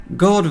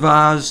Gourd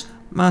vase,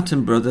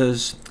 Martin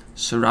Brothers,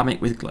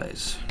 ceramic with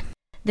glaze.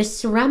 This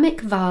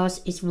ceramic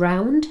vase is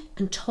round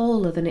and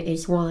taller than it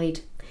is wide.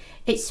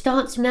 It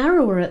starts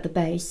narrower at the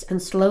base and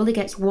slowly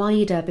gets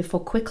wider before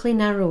quickly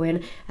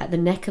narrowing at the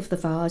neck of the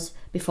vase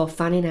before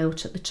fanning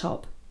out at the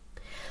top.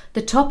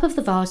 The top of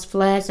the vase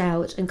flares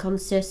out and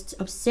consists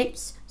of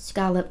 6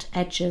 scalloped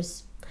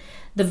edges.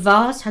 The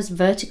vase has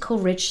vertical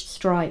ridged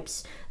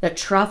stripes that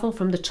travel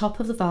from the top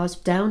of the vase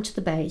down to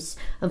the base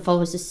and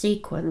follows a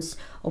sequence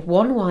of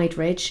 1 wide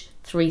ridge,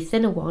 3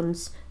 thinner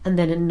ones, and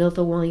then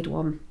another wide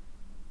one.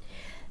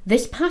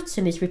 This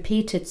pattern is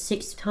repeated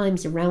 6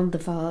 times around the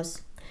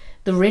vase.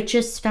 The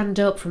ridges stand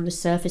up from the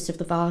surface of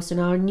the vase and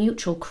are a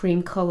neutral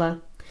cream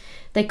colour.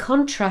 They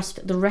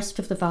contrast the rest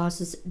of the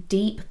vase's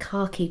deep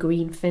khaki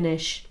green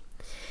finish.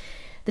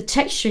 The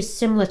texture is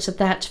similar to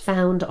that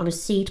found on a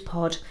seed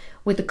pod,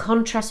 with the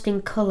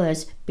contrasting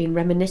colours being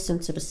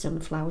reminiscent of a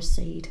sunflower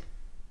seed.